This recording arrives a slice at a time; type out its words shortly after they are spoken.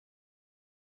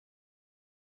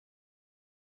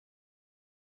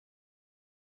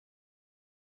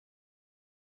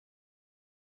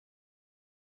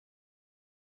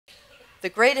The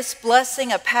greatest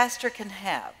blessing a pastor can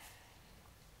have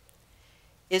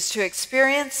is to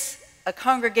experience a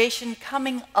congregation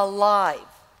coming alive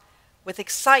with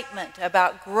excitement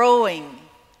about growing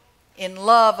in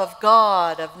love of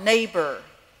God, of neighbor,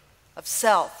 of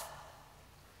self.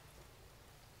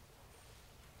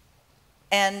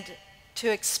 And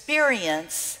to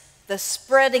experience the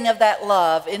spreading of that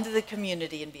love into the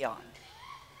community and beyond.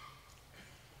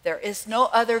 There is no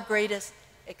other greatest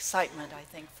excitement, I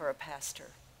think, for a pastor.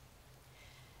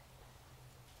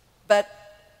 But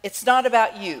it's not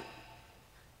about you.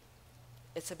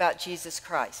 It's about Jesus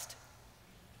Christ.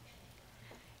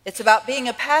 It's about being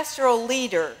a pastoral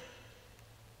leader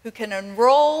who can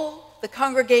enroll the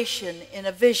congregation in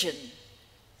a vision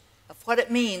of what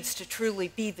it means to truly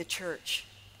be the church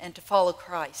and to follow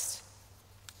Christ.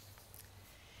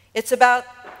 It's about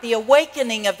the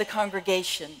awakening of the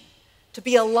congregation to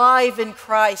be alive in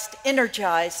Christ,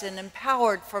 energized and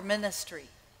empowered for ministry.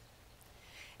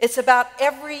 It's about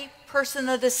every person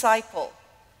a disciple,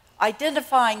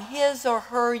 identifying his or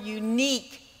her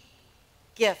unique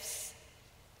gifts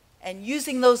and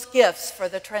using those gifts for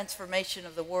the transformation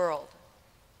of the world.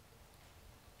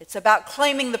 It's about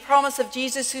claiming the promise of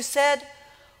Jesus, who said,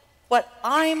 "What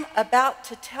I'm about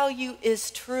to tell you is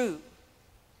true.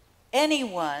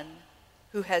 Anyone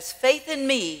who has faith in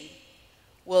me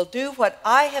will do what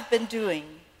I have been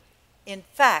doing. In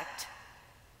fact,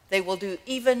 they will do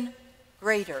even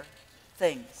greater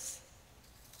things."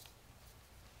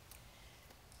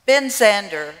 Ben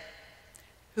Zander,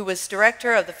 who was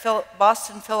director of the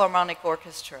Boston Philharmonic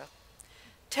Orchestra,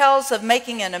 tells of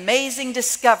making an amazing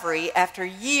discovery after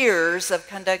years of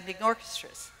conducting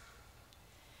orchestras.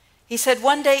 He said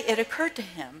one day it occurred to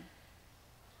him,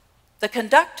 the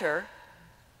conductor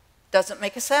doesn't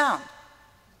make a sound.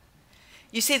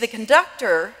 You see, the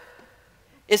conductor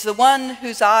is the one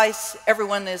whose eyes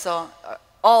everyone is on,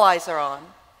 all eyes are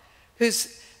on,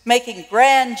 who's making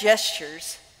grand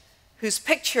gestures, whose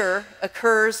picture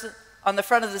occurs on the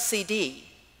front of the CD.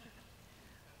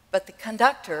 But the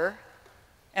conductor,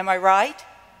 am I right?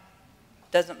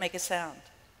 Doesn't make a sound.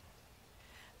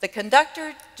 The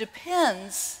conductor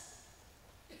depends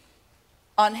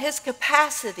on his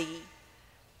capacity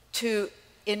to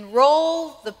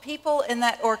enroll the people in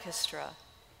that orchestra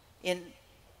in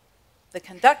the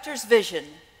conductor's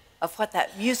vision of what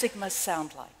that music must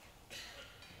sound like.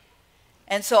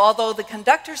 And so although the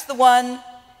conductor's the one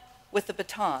with the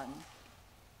baton,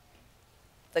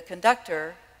 the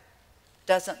conductor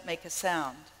doesn't make a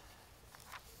sound.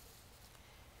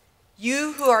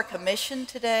 You who are commissioned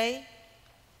today,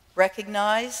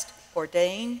 recognized,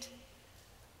 ordained,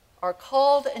 are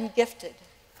called and gifted.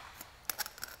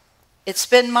 It's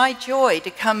been my joy to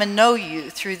come and know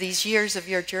you through these years of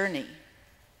your journey.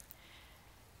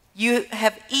 You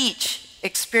have each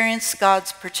experienced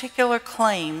God's particular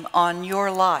claim on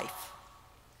your life.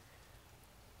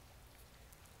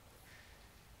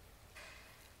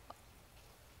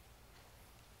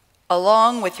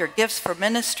 Along with your gifts for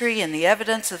ministry and the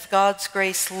evidence of God's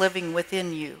grace living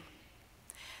within you.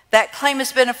 That claim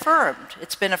has been affirmed.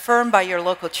 It's been affirmed by your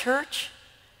local church.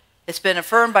 It's been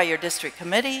affirmed by your district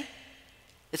committee.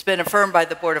 It's been affirmed by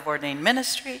the Board of Ordained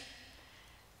Ministry.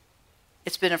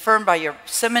 It's been affirmed by your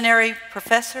seminary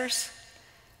professors.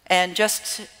 And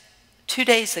just 2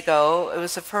 days ago, it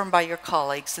was affirmed by your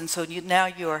colleagues. And so now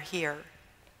you are here.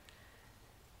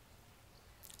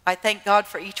 I thank God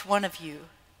for each one of you.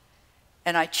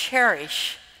 And I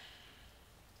cherish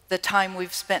the time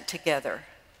we've spent together.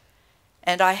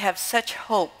 And I have such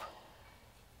hope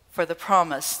for the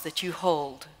promise that you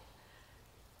hold.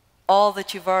 All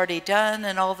that you've already done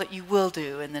and all that you will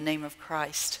do in the name of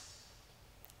Christ.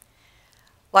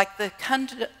 Like the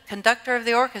conductor of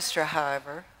the orchestra,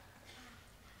 however,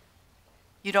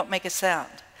 you don't make a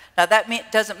sound. Now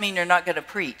that doesn't mean you're not going to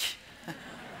preach.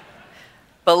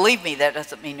 Believe me, that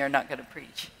doesn't mean you're not going to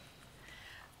preach.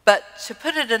 But to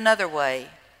put it another way,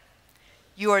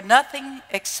 you are nothing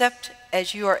except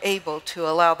as you are able to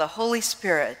allow the Holy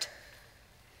Spirit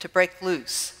to break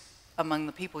loose among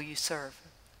the people you serve.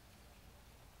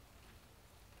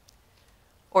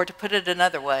 Or to put it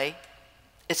another way,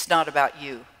 it's not about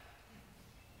you.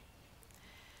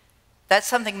 That's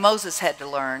something Moses had to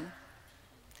learn.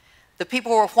 The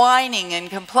people were whining and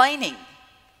complaining.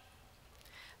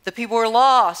 The people were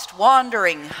lost,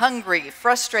 wandering, hungry,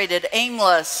 frustrated,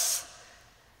 aimless.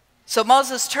 So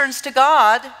Moses turns to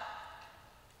God,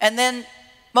 and then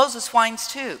Moses whines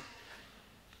too.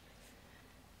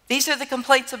 These are the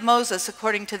complaints of Moses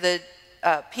according to the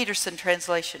Peterson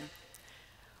translation.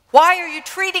 Why are you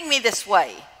treating me this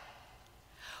way?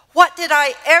 What did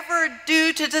I ever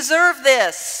do to deserve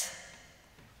this?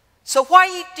 So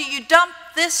why do you dump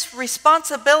this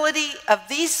responsibility of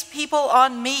these people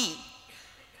on me?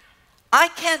 I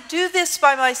can't do this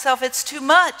by myself. It's too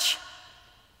much.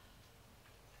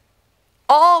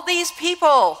 All these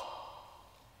people,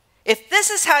 if this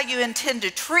is how you intend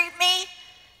to treat me,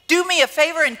 do me a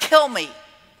favor and kill me.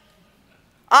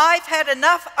 I've had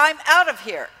enough. I'm out of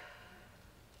here.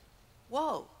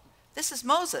 Whoa, this is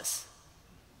Moses.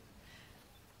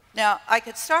 Now, I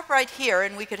could stop right here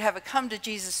and we could have a come to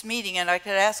Jesus meeting and I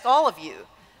could ask all of you,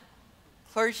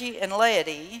 clergy and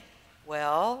laity,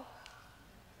 well,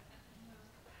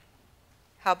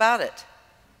 how about it?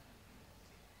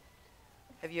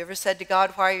 Have you ever said to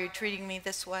God, why are you treating me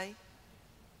this way?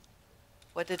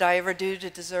 What did I ever do to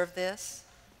deserve this?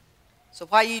 So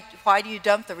why do you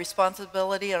dump the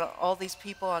responsibility on all these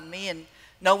people on me and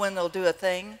no one will do a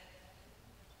thing?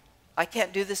 I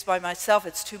can't do this by myself,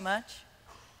 it's too much.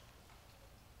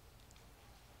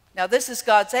 Now this is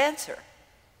God's answer.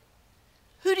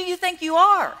 Who do you think you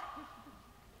are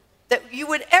that you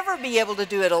would ever be able to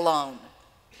do it alone?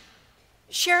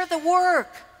 Share the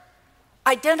work.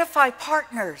 Identify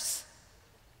partners.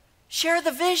 Share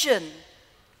the vision.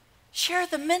 Share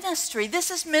the ministry. This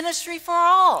is ministry for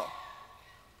all.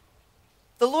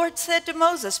 The Lord said to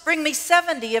Moses, bring me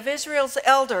 70 of Israel's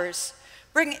elders.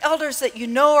 Bring elders that you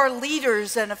know are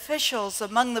leaders and officials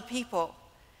among the people.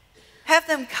 Have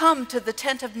them come to the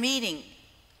tent of meeting.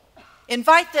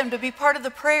 Invite them to be part of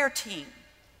the prayer team.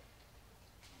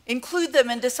 Include them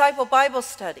in disciple Bible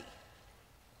study.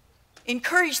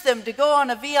 Encourage them to go on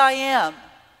a VIM.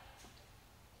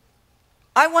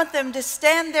 I want them to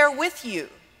stand there with you.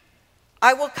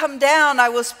 I will come down, I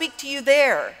will speak to you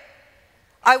there.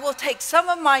 I will take some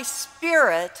of my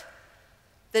spirit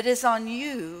that is on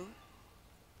you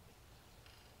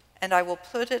and I will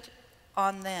put it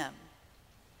on them.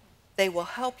 They will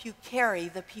help you carry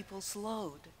the people's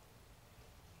load.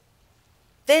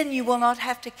 Then you will not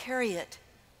have to carry it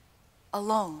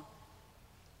alone.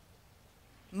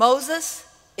 Moses,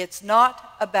 it's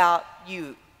not about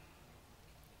you.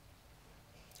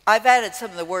 I've added some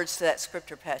of the words to that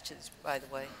scripture passage, by the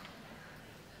way.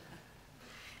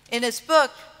 In his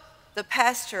book, The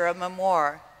Pastor, a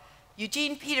Memoir,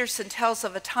 Eugene Peterson tells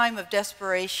of a time of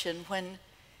desperation when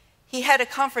he had a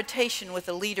confrontation with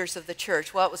the leaders of the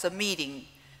church. Well, it was a meeting,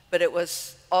 but it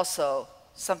was also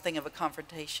something of a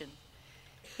confrontation.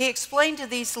 He explained to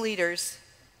these leaders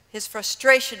his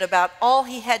frustration about all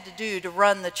he had to do to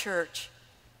run the church.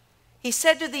 He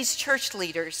said to these church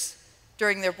leaders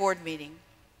during their board meeting,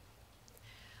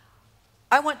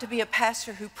 I want to be a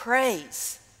pastor who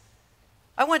prays.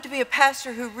 I want to be a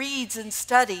pastor who reads and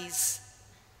studies.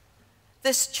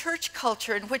 This church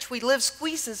culture in which we live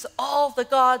squeezes all the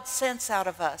God sense out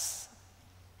of us.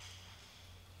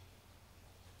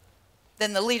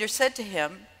 Then the leader said to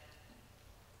him,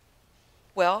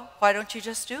 well, why don't you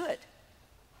just do it?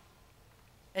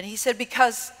 And he said,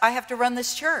 because I have to run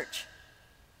this church.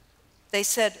 They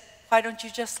said, why don't you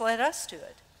just let us do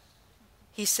it?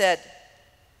 He said,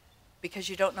 because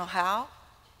you don't know how?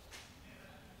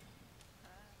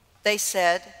 They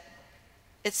said,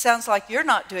 it sounds like you're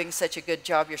not doing such a good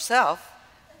job yourself.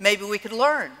 Maybe we could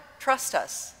learn. Trust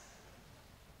us.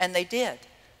 And they did.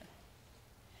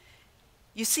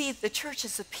 You see, the church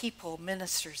is a people,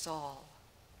 ministers all.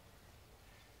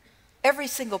 Every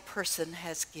single person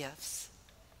has gifts,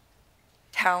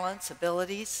 talents,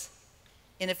 abilities.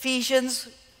 In Ephesians,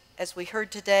 as we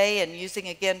heard today, and using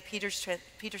again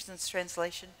Peterson's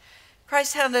translation,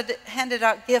 Christ handed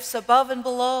out gifts above and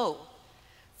below,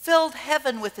 filled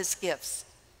heaven with his gifts,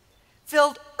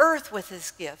 filled earth with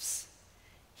his gifts.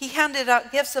 He handed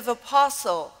out gifts of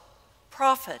apostle,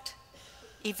 prophet,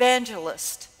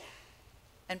 evangelist,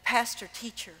 and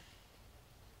pastor-teacher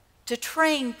to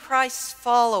train Christ's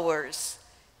followers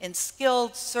in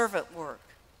skilled servant work,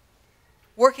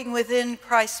 working within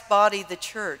Christ's body, the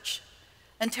church,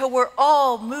 until we're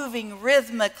all moving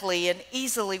rhythmically and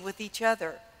easily with each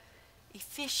other,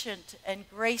 efficient and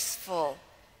graceful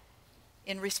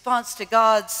in response to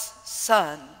God's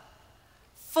Son,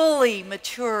 fully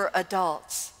mature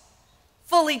adults,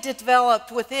 fully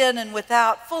developed within and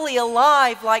without, fully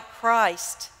alive like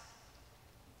Christ.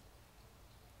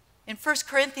 In 1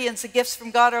 Corinthians, the gifts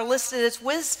from God are listed as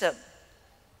wisdom.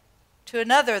 To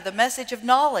another, the message of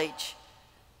knowledge.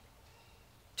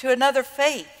 To another,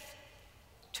 faith.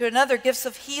 To another, gifts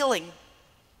of healing.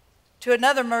 To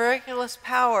another, miraculous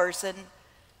powers, and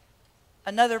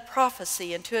another,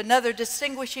 prophecy, and to another,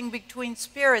 distinguishing between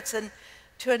spirits, and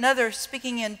to another,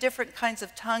 speaking in different kinds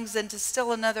of tongues, and to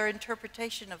still another,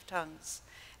 interpretation of tongues.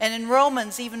 And in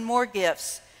Romans, even more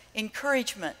gifts: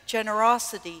 encouragement,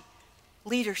 generosity,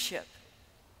 leadership.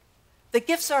 The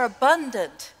gifts are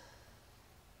abundant.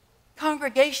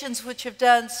 Congregations which have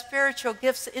done spiritual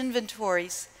gifts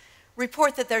inventories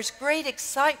report that there's great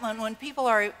excitement when people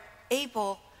are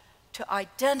able to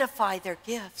identify their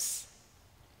gifts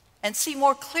and see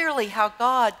more clearly how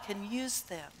God can use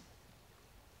them.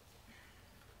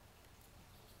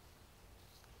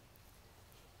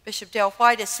 Bishop Dale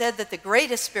White has said that the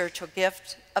greatest spiritual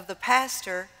gift of the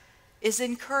pastor is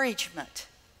encouragement.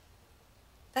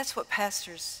 That's what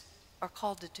pastors are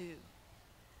called to do,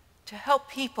 to help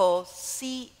people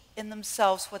see in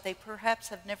themselves what they perhaps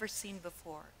have never seen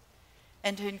before,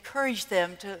 and to encourage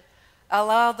them to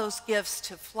allow those gifts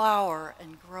to flower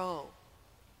and grow.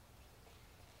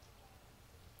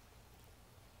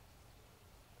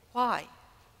 Why?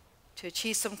 To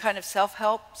achieve some kind of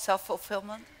self-help,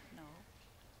 self-fulfillment? No.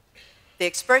 The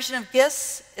expression of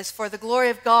gifts is for the glory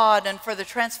of God and for the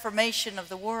transformation of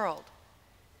the world.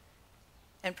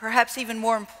 And perhaps even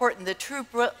more important, the true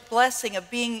blessing of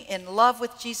being in love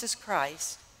with Jesus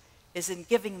Christ is in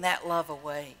giving that love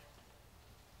away.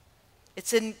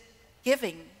 It's in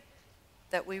giving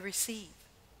that we receive.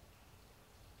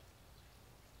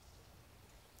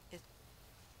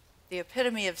 The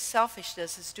epitome of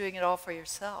selfishness is doing it all for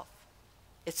yourself.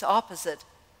 Its opposite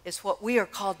is what we are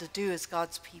called to do as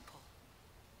God's people.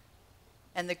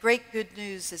 And the great good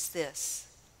news is this: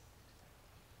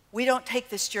 we don't take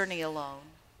this journey alone.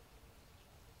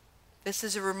 This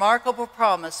is a remarkable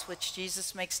promise which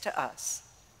Jesus makes to us.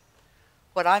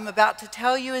 What I'm about to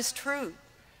tell you is true.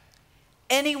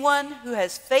 Anyone who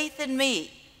has faith in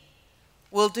me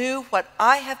will do what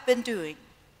I have been doing.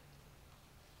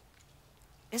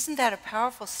 Isn't that a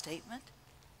powerful statement?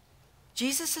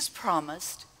 Jesus has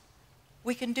promised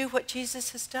we can do what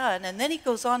Jesus has done. And then he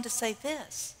goes on to say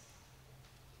this: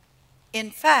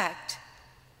 in fact,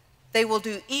 they will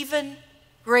do even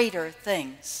greater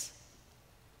things.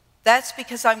 That's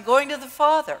because I'm going to the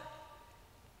Father,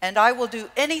 and I will do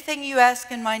anything you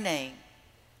ask in my name.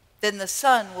 Then the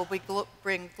Son will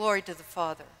bring glory to the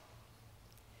Father.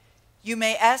 You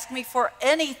may ask me for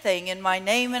anything in my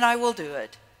name, and I will do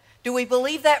it. Do we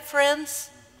believe that,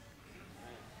 friends?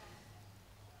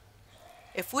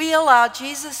 If we allow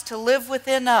Jesus to live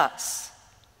within us,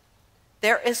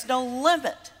 there is no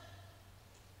limit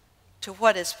to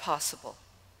what is possible.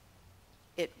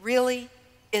 It really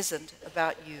isn't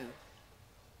about you.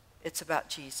 It's about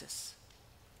Jesus.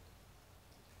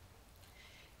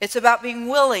 It's about being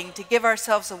willing to give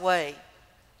ourselves away,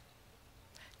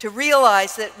 to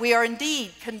realize that we are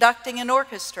indeed conducting an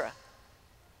orchestra,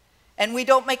 and we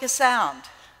don't make a sound.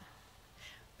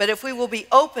 But if we will be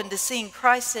open to seeing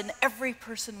Christ in every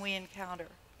person we encounter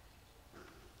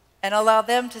and allow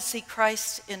them to see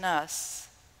Christ in us,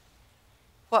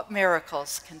 what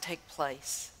miracles can take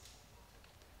place?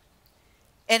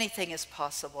 Anything is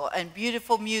possible, and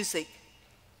beautiful music,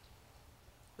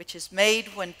 which is made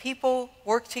when people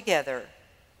work together,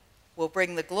 will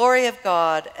bring the glory of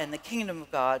God and the kingdom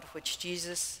of God, which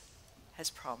Jesus has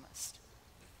promised.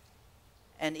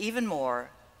 And even more,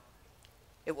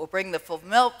 it will bring the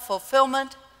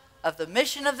fulfillment of the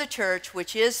mission of the church,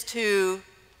 which is to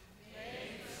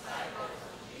make disciples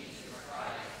of Jesus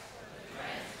Christ for the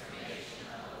transformation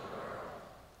of the world.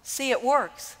 See, it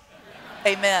works.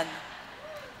 Amen.